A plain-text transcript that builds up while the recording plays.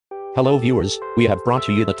Hello viewers, we have brought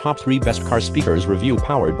to you the top 3 best car speakers review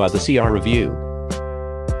powered by the CR Review.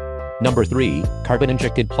 Number 3,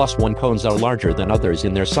 carbon-injected +1 cones are larger than others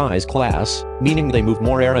in their size class, meaning they move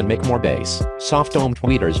more air and make more bass. Soft-dome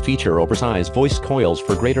tweeters feature oversized voice coils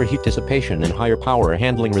for greater heat dissipation and higher power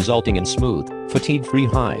handling, resulting in smooth, fatigue-free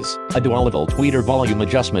highs. A dual-level tweeter volume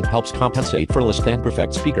adjustment helps compensate for less than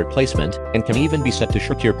perfect speaker placement, and can even be set to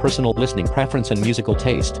suit your personal listening preference and musical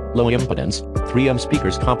taste. Low impedance, 3M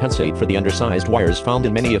speakers compensate for the undersized wires found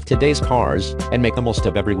in many of today's cars, and make the most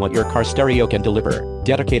of every watt your car stereo can deliver.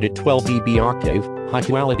 Dedicated 12 dB octave,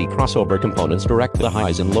 high-quality crossover components direct the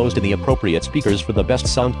highs and lows to the appropriate speakers for the best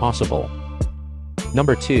sound possible.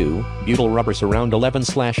 Number 2, butyl rubber surround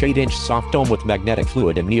 11/8-inch soft dome with magnetic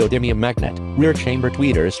fluid and neodymium magnet, rear chamber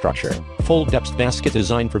tweeter structure, full depth basket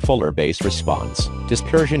designed for fuller bass response,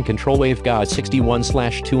 dispersion control waveguide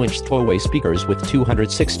 61/2-inch throwaway speakers with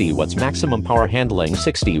 260 watts maximum power handling,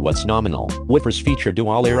 60 watts nominal. Woofers feature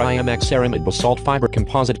dual layer IMX aramid basalt fiber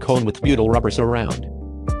composite cone with butyl rubber surround.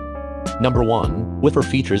 Number 1, woofer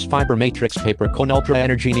features fiber matrix paper cone ultra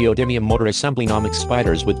energy neodymium motor assembly-nomics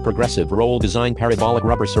spiders with progressive roll design parabolic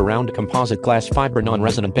rubber surround composite glass fiber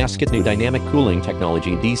non-resonant basket new dynamic cooling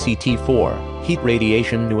technology DCT4, heat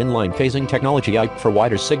radiation new inline phasing technology IP for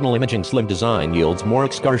wider signal imaging slim design yields more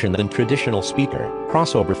excursion than traditional speaker.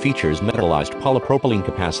 Crossover features metallized polypropylene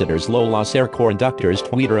capacitors low loss air core inductors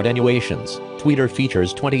tweeter attenuations. Tweeter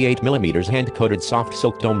features 28mm hand-coated soft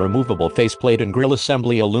silk dome removable faceplate and grill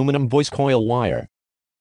assembly aluminum voice coil wire.